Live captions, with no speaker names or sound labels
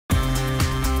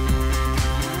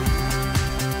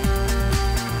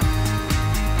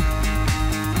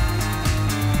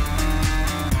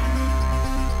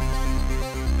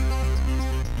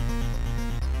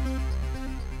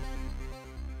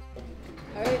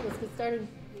right, let's get started.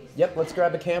 Yep, let's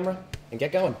grab a camera and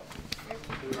get going.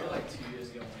 We were like 2 years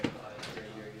ago when we applied, or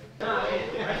a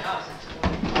year ago.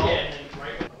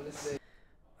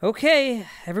 Okay,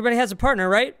 everybody has a partner,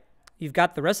 right? You've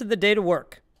got the rest of the day to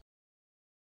work.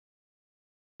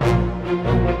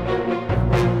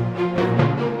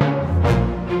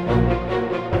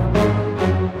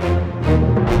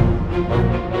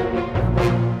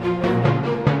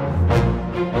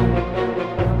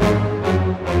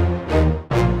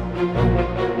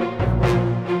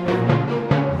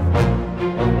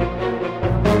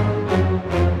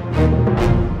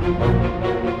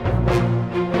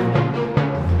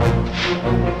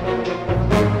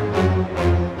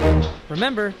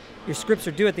 Remember, your scripts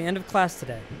are due at the end of class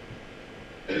today.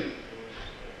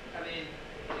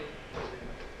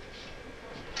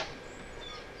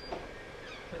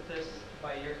 Put this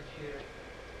by your computer.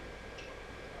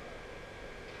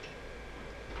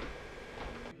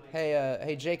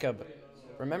 Hey Jacob,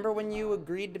 remember when you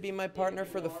agreed to be my partner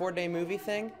for the 4-day movie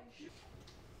thing?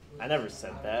 I never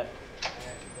said that.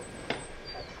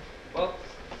 Well,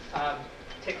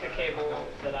 take the cable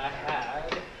that I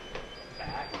had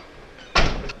back.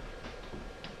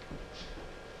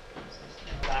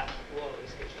 That will at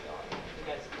least get you on.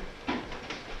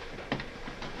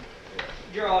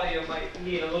 Your audio might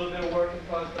need a little bit of work in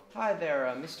post. Hi there,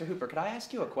 Mr. Hooper, could I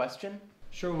ask you a question?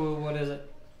 Sure, Woo, what is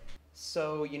it?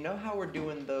 So, you know how we're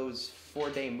doing those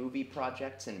 4-day movie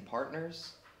projects in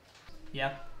partners?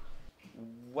 Yeah.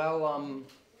 Well,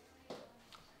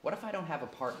 what if I don't have a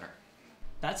partner?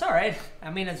 That's all right. I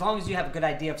mean, as long as you have a good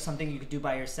idea of something you could do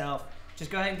by yourself, just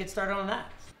go ahead and get started on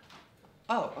that.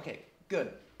 Oh, okay,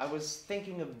 good. I was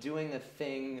thinking of doing a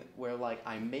thing where, like,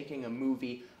 I'm making a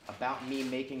movie about me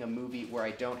making a movie where I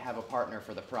don't have a partner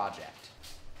for the project.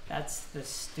 That's the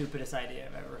stupidest idea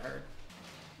I've ever heard.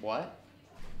 What?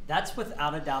 That's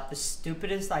without a doubt the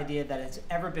stupidest idea that has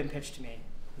ever been pitched to me.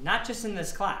 Not just in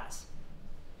this class.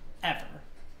 Ever.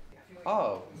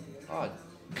 Oh,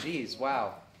 geez,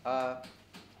 wow. That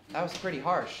was pretty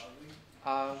harsh.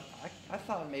 I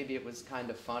thought maybe it was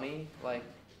kind of funny, like,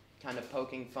 kind of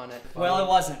poking fun at funny. Well, it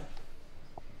wasn't.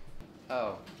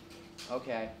 Oh,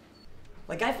 okay.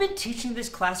 Like, I've been teaching this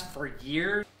class for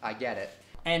years, I get it.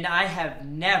 and I have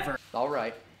never All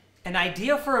right. an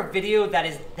idea for a video that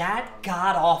is that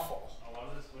god-awful.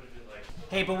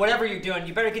 Hey, but whatever you're doing,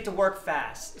 you better get to work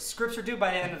fast. Scripts are due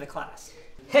by the end of the class.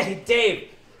 Hey, Dave,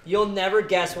 you'll never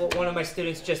guess what one of my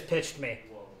students just pitched me.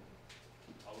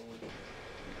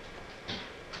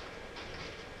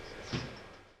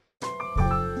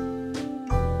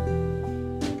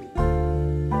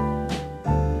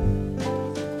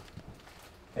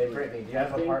 Hey, Brittany, do you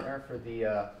have a partner for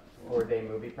the 4-day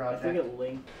movie I project? think it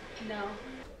linked No.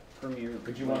 from your.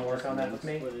 Would you wanna work on that with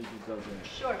me? What did you go to?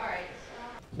 Sure. All right.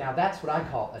 Now that's what I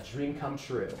call a dream come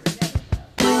true.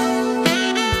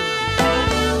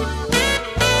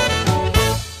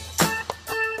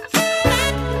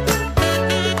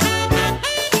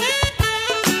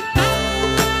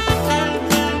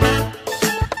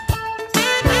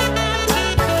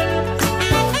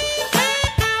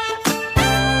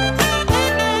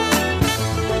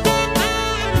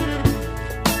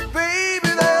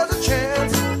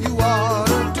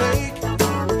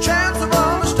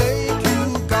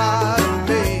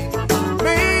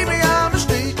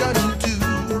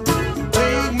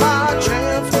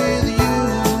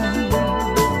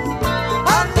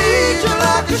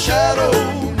 Shadow